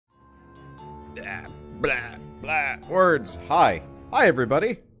Blah, blah. Words. Hi. Hi,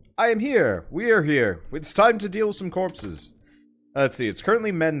 everybody. I am here. We are here. It's time to deal with some corpses. Let's see. It's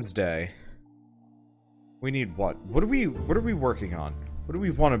currently Men's Day. We need what? What are we working on? What do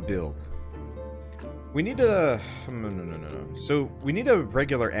we want to build? We need a... No. So, we need a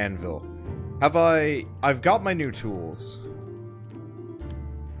regular anvil. I've got my new tools.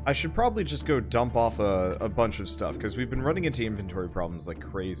 I should probably just go dump off a bunch of stuff, because we've been running into inventory problems like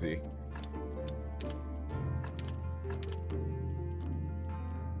crazy.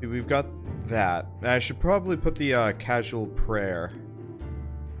 We've got that. I should probably put the casual prayer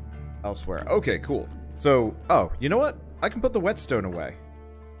elsewhere. Okay, cool. So, oh, you know what? I can put the whetstone away.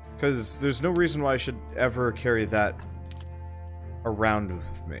 Because there's no reason why I should ever carry that around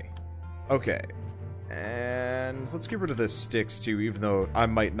with me. Okay. And let's get rid of the sticks too, even though I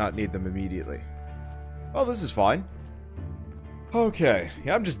might not need them immediately. Oh, this is fine. Okay,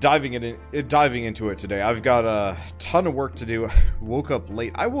 yeah, I'm just diving into it today. I've got a ton of work to do. Woke up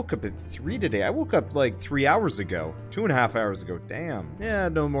late. I woke up at 3 today. I woke up like 3 hours ago. 2.5 hours ago. Damn. Yeah,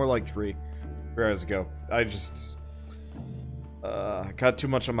 no, more like 3 hours ago. I just got too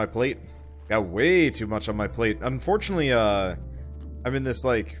much on my plate. Got way too much on my plate. Unfortunately, I'm in this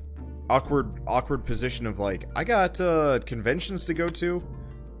like awkward position of like I got conventions to go to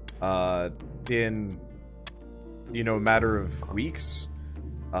in, you know, a matter of weeks.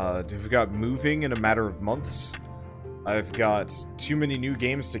 I've got moving in a matter of months. I've got too many new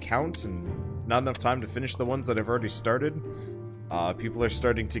games to count and not enough time to finish the ones that I've already started. People are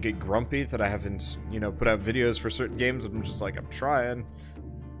starting to get grumpy that I haven't, you know, put out videos for certain games, and I'm just like, I'm trying.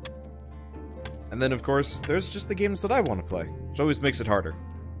 And then, of course, there's just the games that I want to play, which always makes it harder.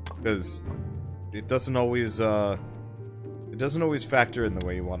 Because it doesn't always factor in the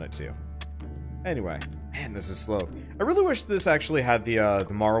way you want it to. Anyway, man, this is slow. I really wish this actually had the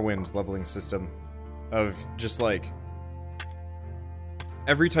Morrowind leveling system of just like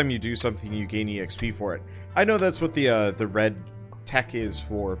every time you do something you gain EXP for it. I know that's what the red tech is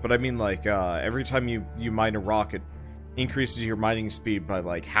for, but I mean like every time you mine a rock, it increases your mining speed by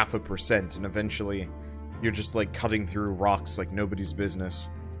like 0.5%, and eventually you're just like cutting through rocks like nobody's business.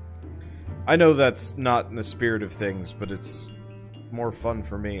 I know that's not in the spirit of things, but it's more fun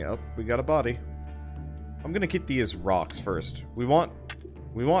for me. Oh, we got a body. I'm gonna get these rocks first. We want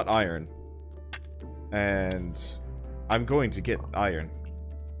iron. And I'm going to get iron.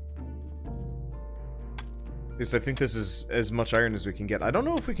 Because I think this is as much iron as we can get. I don't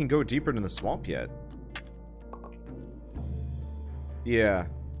know if we can go deeper into the swamp yet. Yeah,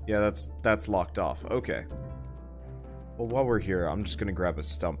 that's locked off. Okay. Well, while we're here, I'm just gonna grab a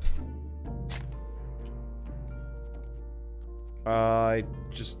stump. I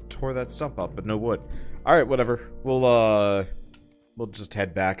just tore that stump up, but no wood. Alright, whatever. We'll just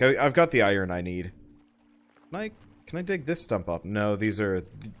head back. I've got the iron I need. Can I dig this stump up? No,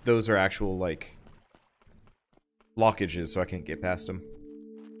 those are actual, like, blockages, so I can't get past them.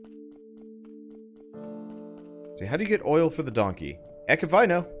 Let's see, how do you get oil for the donkey? Heck if I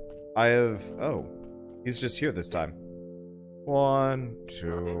know. I have... Oh. He's just here this time. 1,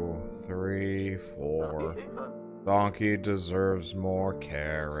 2, 3, 4... Donkey deserves more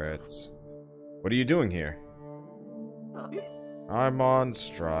carrots. What are you doing here? I'm on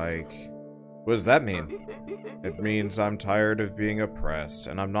strike. What does that mean? It means I'm tired of being oppressed,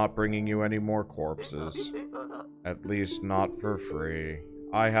 and I'm not bringing you any more corpses. At least not for free.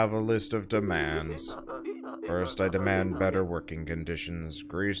 I have a list of demands. First, I demand better working conditions.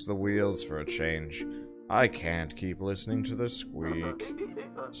 Grease the wheels for a change. I can't keep listening to the squeak.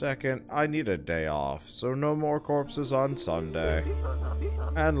 Second, I need a day off, so no more corpses on Sunday.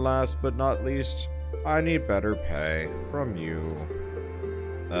 And last but not least, I need better pay from you.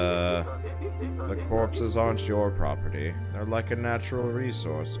 The corpses aren't your property. They're like a natural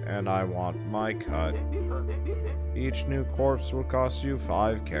resource, and I want my cut. Each new corpse will cost you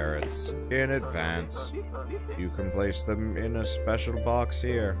 5 carrots, in advance. You can place them in a special box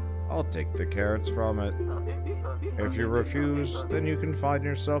here. I'll take the carrots from it. If you refuse, then you can find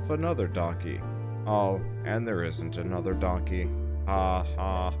yourself another donkey. Oh, and there isn't another donkey. Ha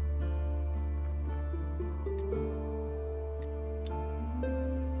ha.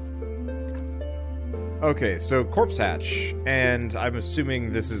 Okay, so corpse hatch, and I'm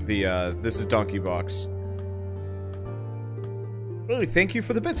assuming this is this is donkey box. Really, thank you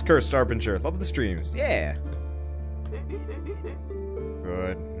for the bits, Cursed Harbinger. Love the streams. Yeah.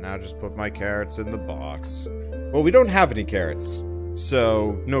 Good. Now just put my carrots in the box. Well, we don't have any carrots,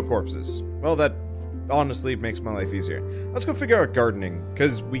 so no corpses. Well, that honestly makes my life easier. Let's go figure out gardening,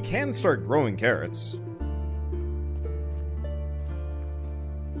 because we can start growing carrots.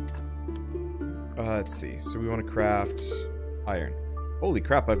 Let's see. So we want to craft iron. Holy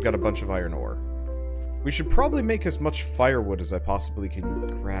crap, I've got a bunch of iron ore. We should probably make as much firewood as I possibly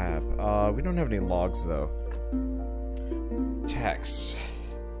can grab. We don't have any logs, though. Text.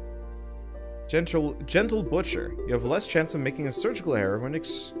 Gentle butcher. You have less chance of making a surgical error when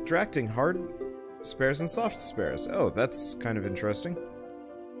extracting hard spares and soft spares. Oh, that's kind of interesting.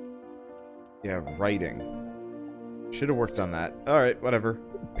 Yeah, writing. Should have worked on that. Alright, whatever.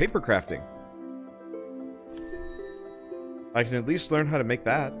 Paper crafting. I can at least learn how to make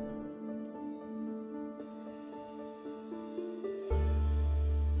that.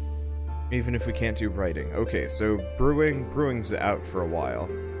 Even if we can't do writing. Okay, so brewing's out for a while.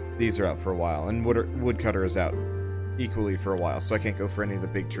 These are out for a while, and woodcutter is out equally for a while, so I can't go for any of the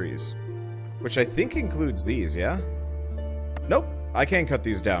big trees. Which I think includes these, yeah? Nope, I can't cut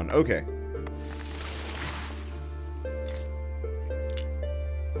these down. Okay.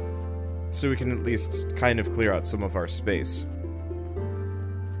 So we can at least kind of clear out some of our space.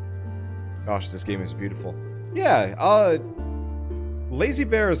 Gosh, this game is beautiful. Yeah, Lazy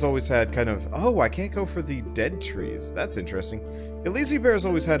Bear has always had kind of... Oh, I can't go for the dead trees. That's interesting. Yeah, Lazy Bear has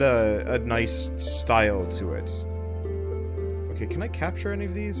always had a nice style to it. Okay, can I capture any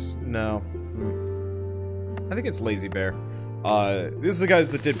of these? No. I think it's Lazy Bear. This is the guys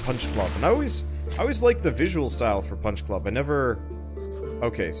that did Punch Club, and I always liked the visual style for Punch Club. I never...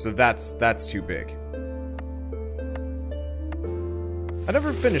 Okay, so that's too big. I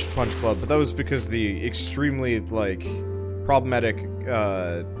never finished Punch Club, but that was because the extremely, like, problematic,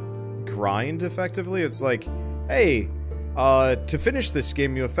 grind, effectively. It's like, hey, to finish this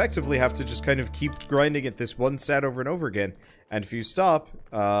game, you effectively have to just kind of keep grinding at this one stat over and over again. And if you stop,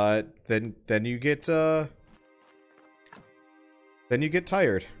 then you get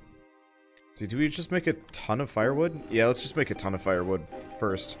tired. See, do we just make a ton of firewood? Yeah, let's just make a ton of firewood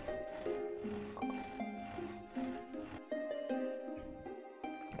first.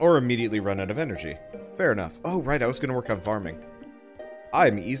 Or immediately run out of energy. Fair enough. Oh, right, I was gonna work on farming.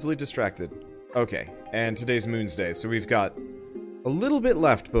 I'm easily distracted. Okay, and today's Moon's Day, so we've got a little bit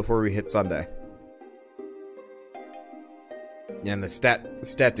left before we hit Sunday. And the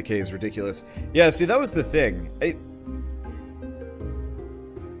stat decay is ridiculous. Yeah, see, that was the thing.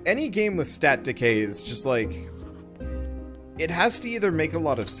 Any game with stat decay is just like... It has to either make a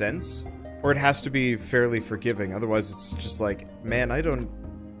lot of sense, or it has to be fairly forgiving. Otherwise, it's just like, man, I don't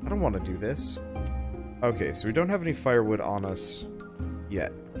want to do this. Okay, so we don't have any firewood on us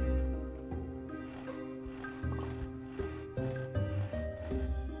yet.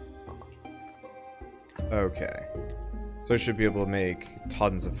 Okay. So I should be able to make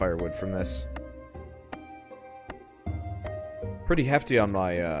tons of firewood from this. Pretty hefty on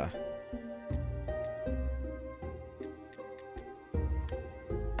my,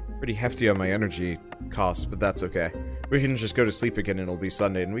 Pretty hefty on my energy costs, but that's okay. We can just go to sleep again and it'll be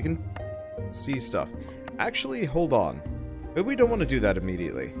Sunday and we can see stuff. Actually, hold on. Maybe we don't want to do that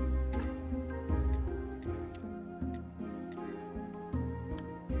immediately.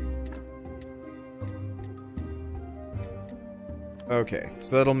 Okay,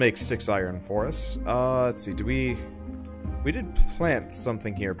 so that'll make 6 iron for us. Let's see, we did plant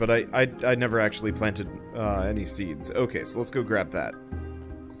something here, but I never actually planted any seeds. Okay, so let's go grab that.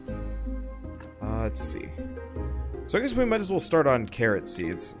 Let's see. So I guess we might as well start on carrot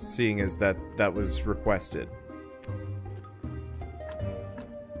seeds, seeing as that was requested.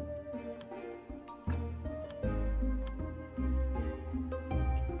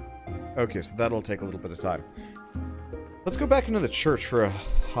 Okay, so that'll take a little bit of time. Let's go back into the church for a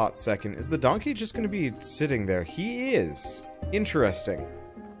hot second. Is the donkey just going to be sitting there? He is. Interesting.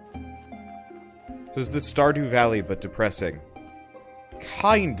 So is this Stardew Valley, but depressing?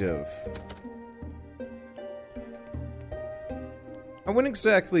 Kind of. I wouldn't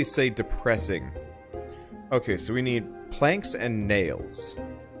exactly say depressing. Okay, so we need planks and nails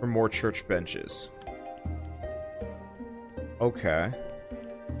for more church benches. Okay.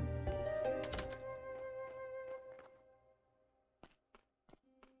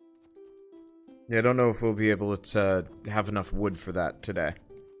 Yeah, I don't know if we'll be able to have enough wood for that today.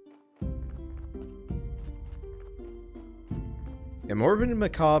 Yeah, morbid and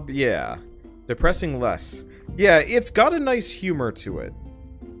macabre, yeah. Depressing less. Yeah, it's got a nice humor to it.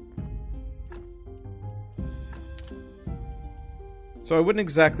 So I wouldn't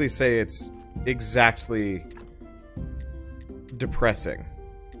exactly say it's exactly depressing.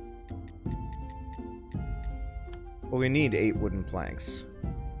 Well, we need 8 wooden planks.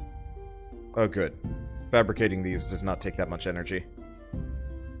 Oh, good. Fabricating these does not take that much energy.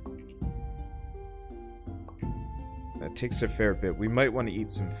 That takes a fair bit. We might want to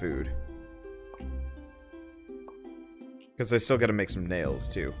eat some food. Because I still gotta make some nails,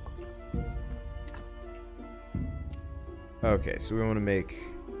 too. Okay, so we want to make...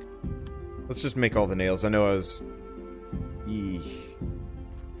 Let's just make all the nails. I know I was... Eek.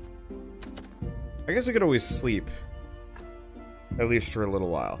 I guess I could always sleep. At least for a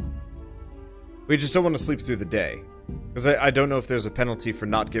little while. We just don't want to sleep through the day. Because I don't know if there's a penalty for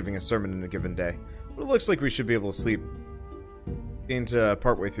not giving a sermon in a given day. But it looks like we should be able to sleep into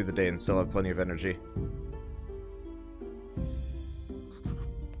partway through the day and still have plenty of energy.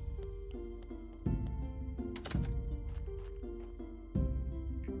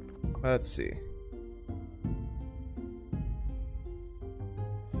 Let's see.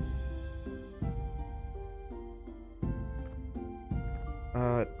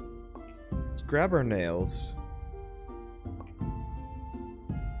 Let's grab our nails.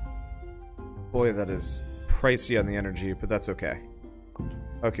 Boy, that is pricey on the energy, but that's okay.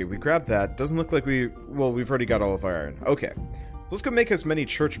 Okay, we grabbed that. Doesn't look like well, we've already got all of our iron. Okay. So let's go make as many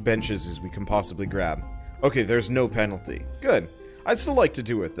church benches as we can possibly grab. Okay, there's no penalty. Good. I'd still like to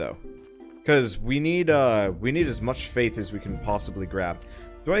do it, though. Because we need as much faith as we can possibly grab.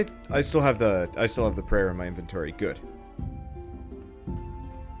 Do I still have the prayer in my inventory. Good.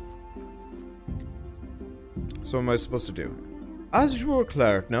 So what am I supposed to do? As you are a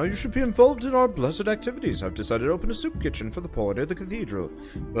cleric now, you should be involved in our blessed activities. I've decided to open a soup kitchen for the poor near the cathedral.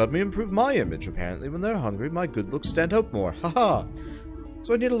 Let me improve my image. Apparently, when they're hungry, my good looks stand out more. Haha.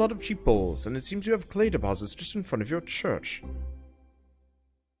 So I need a lot of cheap bowls, and it seems you have clay deposits just in front of your church.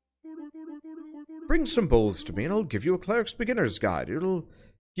 Bring some bowls to me, and I'll give you a cleric's beginner's guide. It'll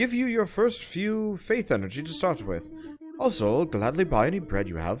give you your first few faith energy to start with. Also, I'll gladly buy any bread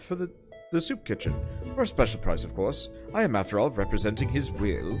you have for the soup kitchen. For a special price, of course. I am, after all, representing his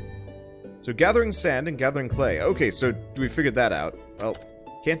will. So gathering sand and gathering clay. Okay, so we figured that out. Well,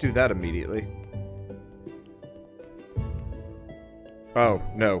 can't do that immediately. Oh,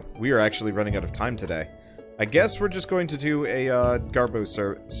 no. We are actually running out of time today. I guess we're just going to do a Garbo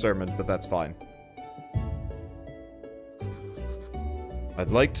sermon, but that's fine. I'd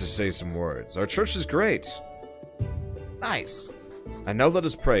like to say some words. Our church is great. Nice. And now let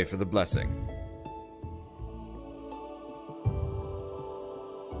us pray for the blessing.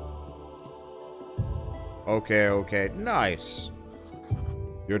 Okay, nice.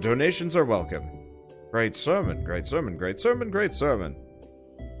 Your donations are welcome. Great sermon, great sermon, great sermon, great sermon.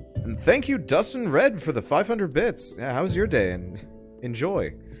 And thank you, Dustin Red, for the 500 bits. Yeah, how was your day? And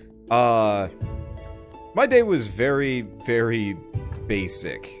enjoy. My day was very, very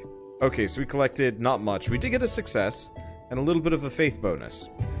basic. Okay, so we collected not much. We did get a success and a little bit of a faith bonus.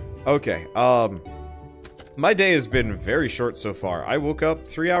 Okay, my day has been very short so far. I woke up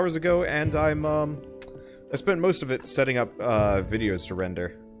 3 hours ago and I spent most of it setting up videos to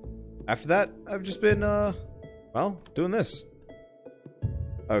render. After that, I've just been well, doing this.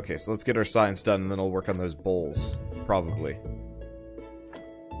 Okay, so let's get our science done and then I'll work on those bowls, probably.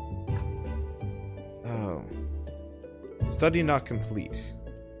 Oh. Study not complete.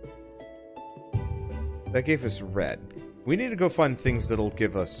 That gave us red. We need to go find things that'll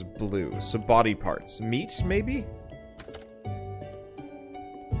give us blue. So body parts. Meat, maybe?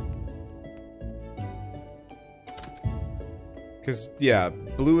 Because, yeah,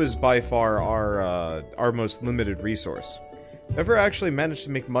 blue is by far our most limited resource. Never actually managed to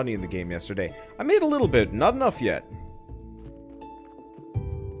make money in the game yesterday. I made a little bit, not enough yet.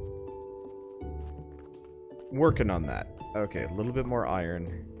 Working on that. Okay, a little bit more iron.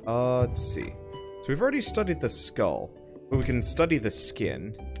 Let's see. So we've already studied the skull, but we can study the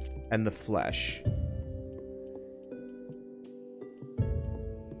skin and the flesh.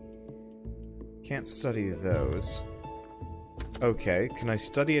 Can't study those. Okay, can I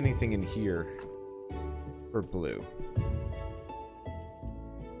study anything in here for blue?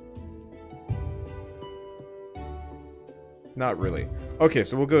 Not really. Okay,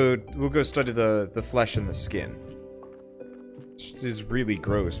 so we'll go study the flesh and the skin. Which is really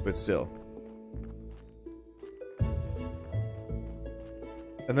gross, but still.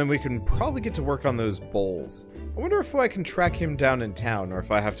 And then we can probably get to work on those bowls. I wonder if I can track him down in town, or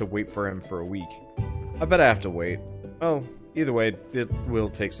if I have to wait for him for a week. I bet I have to wait. Oh, either way, it will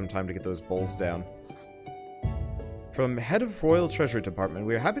take some time to get those bowls down. From Head of Royal Treasury Department,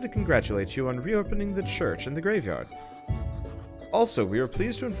 we are happy to congratulate you on reopening the church and the graveyard. Also, we are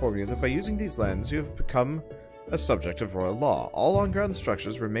pleased to inform you that by using these lands, you have become a subject of royal law. All on-ground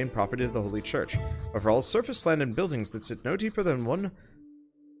structures remain property of the Holy Church. However, all surface land and buildings that sit no deeper than 1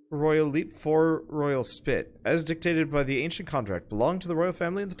 royal leap 4 royal spit, as dictated by the ancient contract, belong to the royal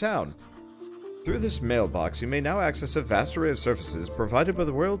family of the town. Through this mailbox, you may now access a vast array of services provided by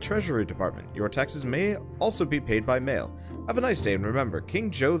the Royal Treasury Department. Your taxes may also be paid by mail. Have a nice day, and remember, King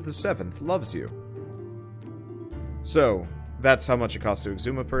Joe VII loves you. So, that's how much it costs to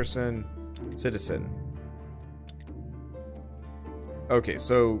exhume a person. Citizen. Okay,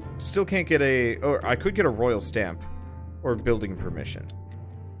 so, still can't get a... Or I could get a royal stamp. Or building permission.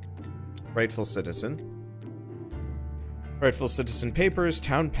 Rightful citizen. Rightful citizen papers,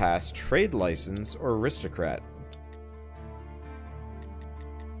 town pass, trade license, or aristocrat.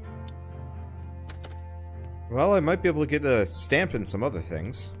 Well, I might be able to get a stamp in some other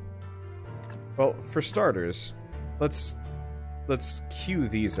things. Well, for starters, let's queue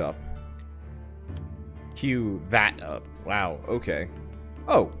these up. Queue that up. Wow, okay.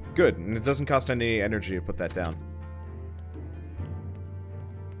 Oh, good, and it doesn't cost any energy to put that down.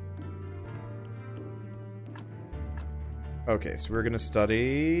 Okay, so we're gonna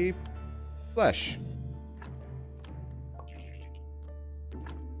study flesh.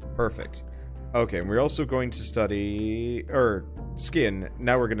 Perfect. Okay, and we're also going to study skin.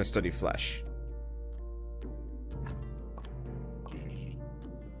 Now we're gonna study flesh.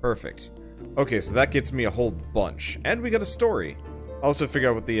 Perfect. Okay, so that gets me a whole bunch. And we got a story. I'll also figure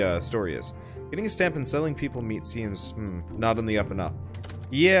out what the story is. Getting a stamp and selling people meat seems, not on the up and up.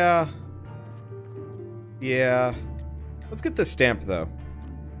 Yeah. Yeah. Let's get this stamp, though.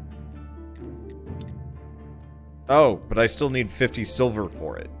 Oh, but I still need 50 silver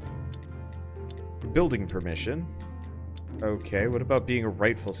for it. Building permission. Okay, what about being a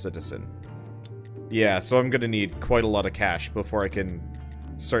rightful citizen? Yeah, so I'm gonna need quite a lot of cash before I can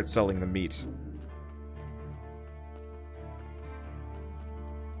start selling the meat.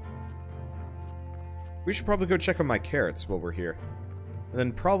 We should probably go check on my carrots while we're here. And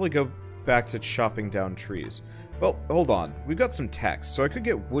then probably go back to chopping down trees. Well, hold on. We've got some text, so I could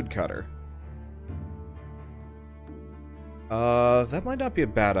get woodcutter. That might not be a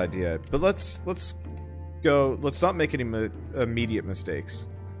bad idea, but let's not make any immediate mistakes.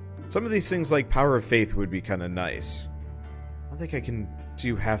 Some of these things like Power of Faith would be kind of nice. I don't think I can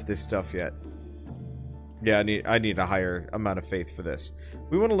do half this stuff yet. Yeah, I need a higher amount of faith for this.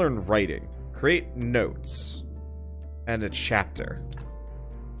 We want to learn writing. Create notes. And a chapter.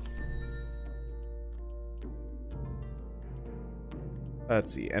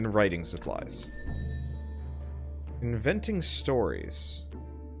 Let's see, and writing supplies. Inventing stories.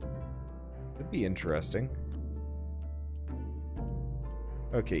 That'd be interesting.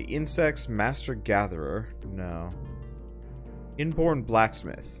 Okay, insects, master gatherer. No. Inborn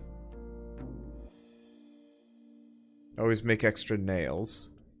blacksmith. Always make extra nails.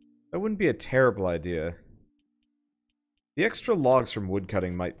 That wouldn't be a terrible idea. The extra logs from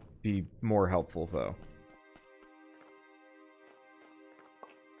woodcutting might be more helpful, though.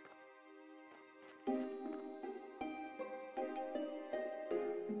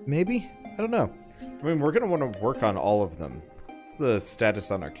 Maybe? I don't know. I mean, we're going to want to work on all of them. What's the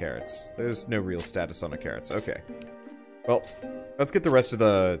status on our carrots? There's no real status on our carrots. Okay. Well, let's get the rest of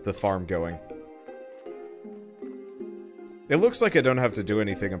the farm going. It looks like I don't have to do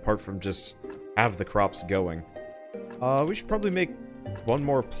anything apart from just have the crops going. We should probably make one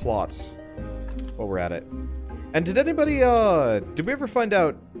more plot while we're at it. And did anybody, did we ever find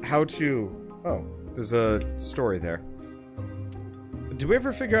out how to... Oh, there's a story there. Did we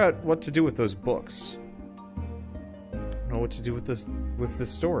ever figure out what to do with those books? I don't know what to do with this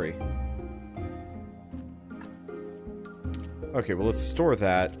story. Okay, well, let's store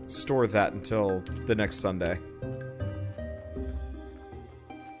that until the next Sunday.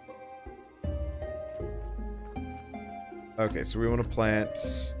 Okay, so we want to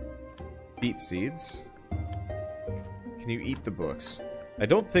plant beet seeds. Can you eat the books? I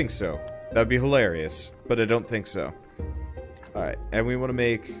don't think so. That'd be hilarious, but I don't think so. Alright, and we want to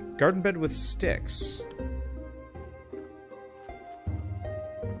make garden bed with sticks.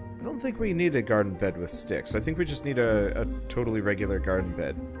 I don't think we need a garden bed with sticks. I think we just need a totally regular garden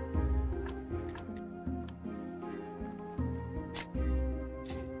bed.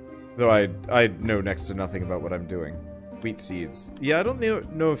 Though I know next to nothing about what I'm doing. Wheat seeds. Yeah, I don't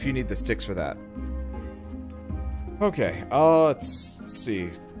know if you need the sticks for that. Okay, let's see.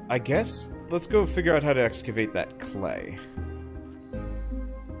 I guess let's go figure out how to excavate that clay.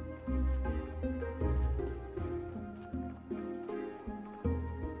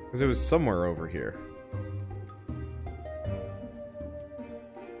 Because it was somewhere over here.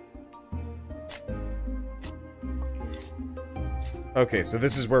 Okay, so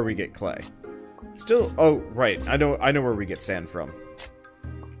this is where we get clay. Still, oh, right. I know where we get sand from.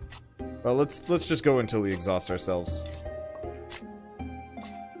 Well, let's just go until we exhaust ourselves.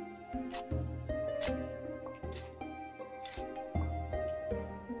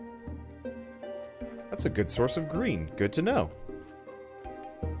 That's a good source of green. Good to know.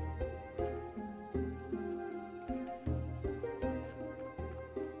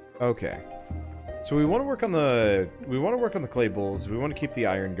 Okay. So we want to work on the clay bowls. We want to keep the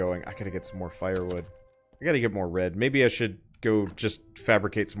iron going. I gotta get some more firewood. I gotta get more red. Maybe I should go just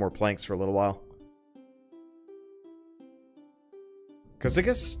fabricate some more planks for a little while. Because I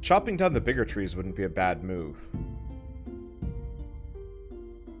guess chopping down the bigger trees wouldn't be a bad move.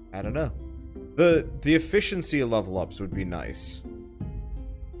 I don't know. The efficiency of level ups would be nice.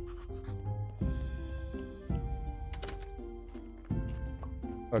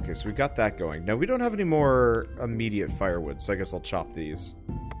 Okay, so we got that going. Now, we don't have any more immediate firewood, so I guess I'll chop these.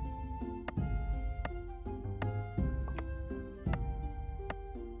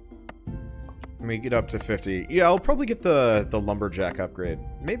 Let me get up to 50. Yeah, I'll probably get the lumberjack upgrade.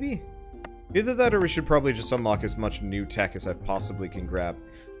 Maybe? Either that or we should probably just unlock as much new tech as I possibly can grab.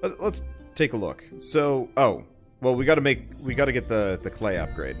 Let's take a look. So, oh. Well, we gotta get the clay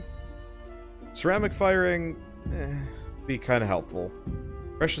upgrade. Ceramic firing, be kind of helpful.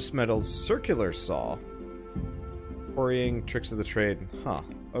 Precious metals, circular saw. Quarrying, tricks of the trade. Huh,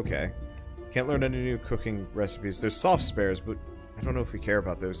 okay. Can't learn any new cooking recipes. There's soft spares, but I don't know if we care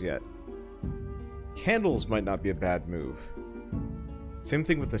about those yet. Candles might not be a bad move. Same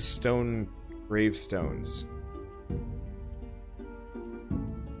thing with the stone gravestones.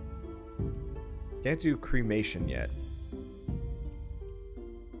 Can't do cremation yet.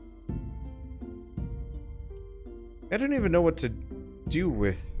 I don't even know what to do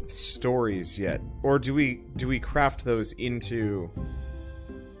with stories yet. Or do we craft those into...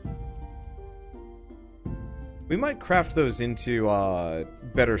 We might craft those into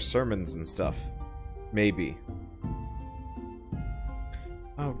better sermons and stuff. Maybe.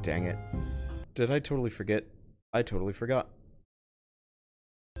 Oh, dang it. Did I totally forget? I totally forgot.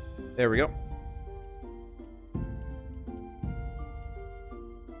 There we go.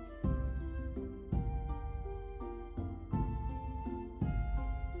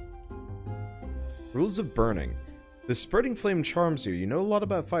 Rules of burning. The spreading flame charms you. You know a lot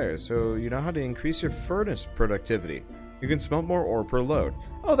about fire, so you know how to increase your furnace productivity. You can smelt more ore per load.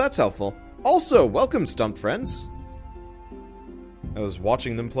 Oh, that's helpful. Also, welcome, Stump friends. I was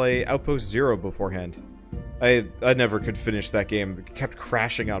watching them play Outpost Zero beforehand. I never could finish that game. It kept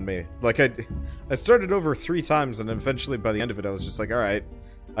crashing on me. Like, I started over 3 times, and eventually by the end of it, I was just like, alright,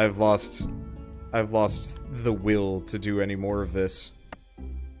 I've lost the will to do any more of this.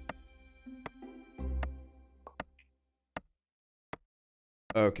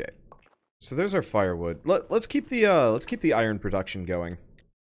 Okay, so there's our firewood. Let's keep the iron production going,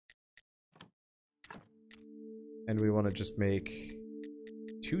 and we want to just make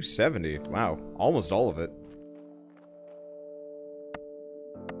 270. Wow, almost all of it.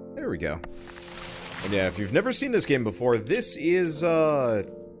 There we go. And yeah, if you've never seen this game before, this is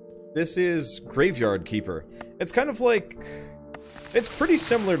Graveyard Keeper. It's kind of like, it's pretty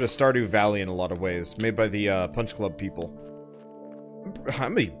similar to Stardew Valley in a lot of ways, made by the Punch Club people.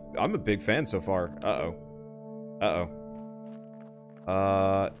 I'm a big fan so far.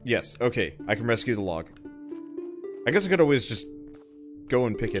 Yes, okay. I can rescue the log. I guess I could always just go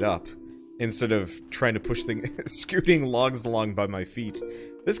and pick it up instead of trying to push things, scooting logs along by my feet.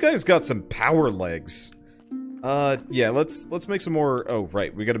 This guy's got some power legs. Yeah, let's make some more. Oh,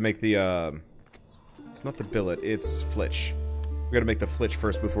 right. We gotta make the, it's not the billet, it's flitch. We gotta make the flitch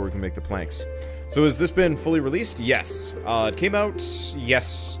first before we can make the planks. So has this been fully released? Yes. It came out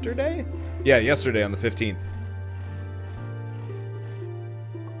yesterday? Yeah, yesterday on the 15th.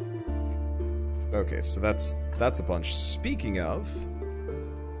 Okay, so that's a bunch. Speaking of...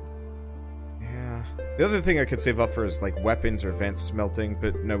 Yeah. The other thing I could save up for is, like, weapons or advanced smelting,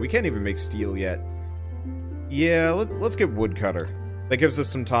 but no, we can't even make steel yet. Yeah, let's get woodcutter. That gives us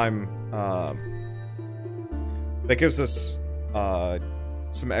some time, that gives us,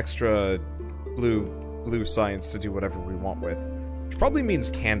 some extra blue science to do whatever we want with. Which probably means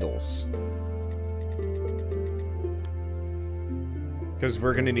candles. Because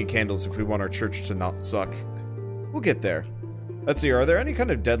we're gonna need candles if we want our church to not suck. We'll get there. Let's see, are there any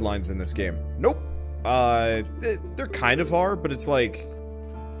kind of deadlines in this game? Nope. There kind of are, but it's like...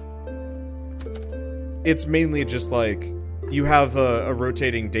 It's mainly just like, you have a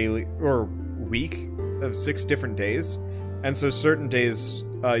rotating daily, or week of 6 different days. And so certain days,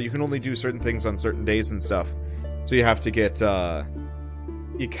 you can only do certain things on certain days and stuff. So you have to get,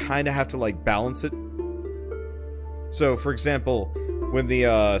 you kind of have to, like, balance it. So, for example, when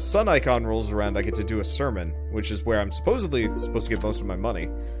the sun icon rolls around, I get to do a sermon, which is where I'm supposedly supposed to get most of my money.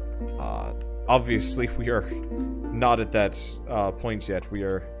 Obviously, we are not at that point yet. We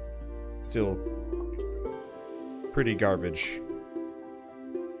are still pretty garbage.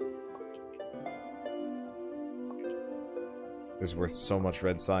 Is worth so much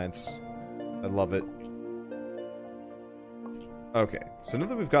red science. I love it. Okay, so now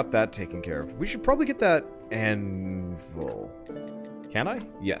that we've got that taken care of, we should probably get that anvil. Can I?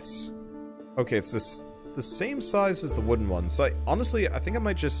 Yes. Okay, it's the same size as the wooden one, so honestly, I think I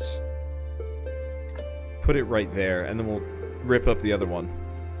might just put it right there, and then we'll rip up the other one.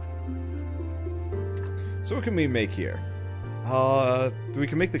 So what can we make here? We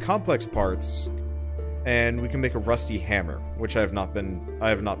can make the complex parts, and we can make a rusty hammer, which I have not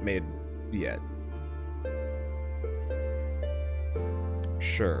made yet.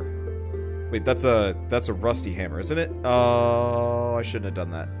 Sure. Wait, that's a rusty hammer, isn't it? Oh, I shouldn't have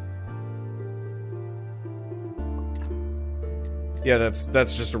done that. Yeah, that's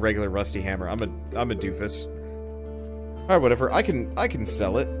just a regular rusty hammer. I'm a doofus. Alright, whatever. I can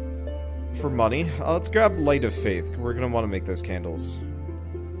sell it for money. Let's grab Light of Faith. We're gonna want to make those candles.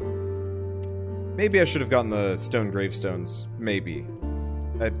 Maybe I should have gotten the stone gravestones. Maybe.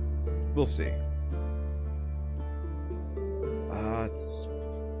 We'll see. I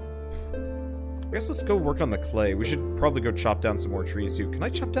guess let's go work on the clay. We should probably go chop down some more trees too. Can I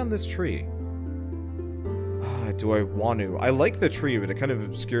chop down this tree? Do I want to? I like the tree, but it kind of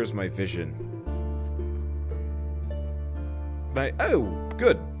obscures my vision. Oh,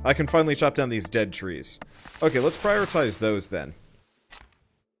 good. I can finally chop down these dead trees. Okay, let's prioritize those then.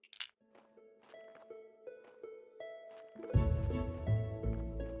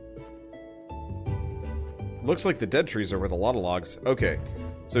 Looks like the dead trees are worth a lot of logs. Okay,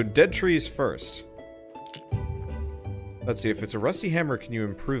 so dead trees first. Let's see, if it's a rusty hammer, can you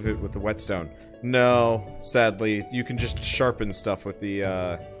improve it with the whetstone? No, sadly. You can just sharpen stuff with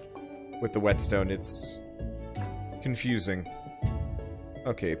the whetstone. It's confusing.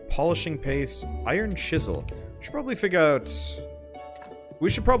 Okay, polishing paste, iron chisel. We should probably figure out... We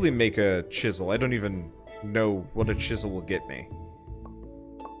should probably make a chisel. I don't even know what a chisel will get me.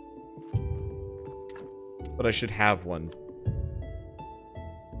 But I should have one.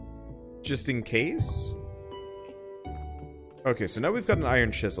 Just in case? Okay, so now we've got an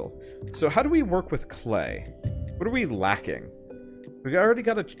iron chisel. So how do we work with clay? What are we lacking? We already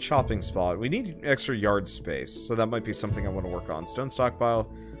got a chopping spot. We need extra yard space, so that might be something I want to work on. Stone stockpile.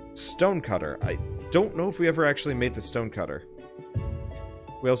 Stone cutter. I don't know if we ever actually made the stone cutter.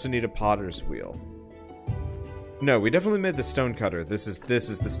 We also need a potter's wheel. No, we definitely made the stone cutter. This is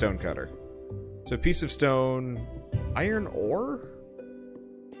the stone cutter. So a piece of stone... Iron ore?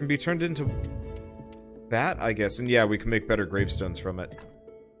 Can be turned into... that, I guess. And yeah, we can make better gravestones from it.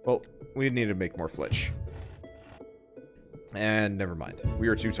 Well, we need to make more flitch. And never mind. We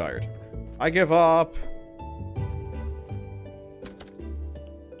are too tired. I give up.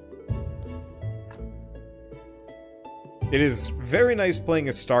 It is very nice playing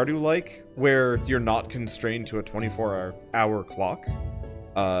a Stardew-like, where you're not constrained to a 24-hour clock.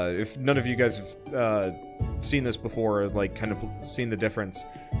 If none of you guys have seen this before, or, like, kind of seen the difference,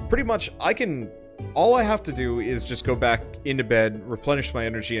 pretty much I can... all I have to do is just go back into bed, replenish my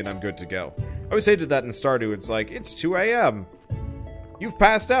energy, and I'm good to go. I always hated that in Stardew. It's like, it's 2 AM. You've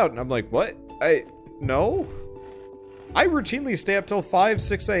passed out. And I'm like, what? No? I routinely stay up till 5,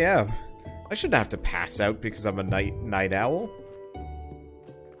 6 AM. I shouldn't have to pass out because I'm a night owl.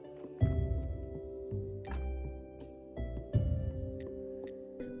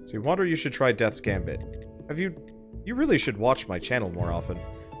 See, Wander, you should try Death's Gambit. You really should watch my channel more often.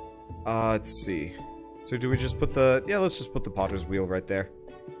 Let's see. So do we just put the... yeah, let's just put the potter's wheel right there.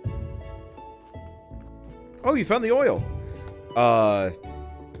 Oh, you found the oil!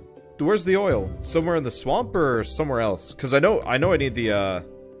 Where's the oil? Somewhere in the swamp or somewhere else? Because I know I need the,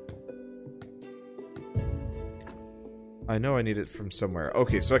 I know I need it from somewhere.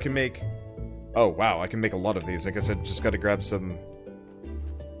 Okay, so I can make... oh, wow, I can make a lot of these. I guess I just gotta grab some...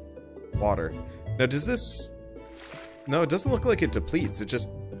 water. Now, does this... no, it doesn't look like it depletes. It just...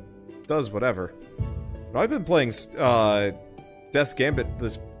 does whatever. I've been playing Death's Gambit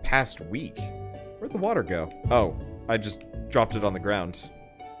this past week. Where'd the water go? Oh, I just dropped it on the ground.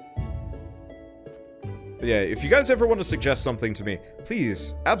 But yeah, if you guys ever want to suggest something to me,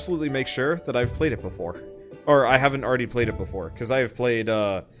 please absolutely make sure that I've played it before. Or I haven't already played it before, because I have played,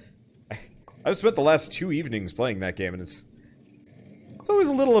 I've spent the last 2 evenings playing that game, and it's always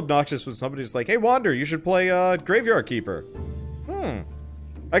a little obnoxious when somebody's like, hey, Wander, you should play, Graveyard Keeper.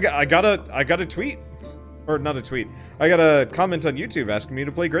 I got a tweet, or not a tweet, I got a comment on YouTube asking me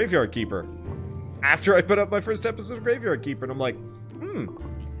to play Graveyard Keeper. After I put up my first episode of Graveyard Keeper, and I'm like,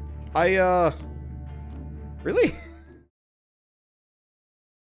 really?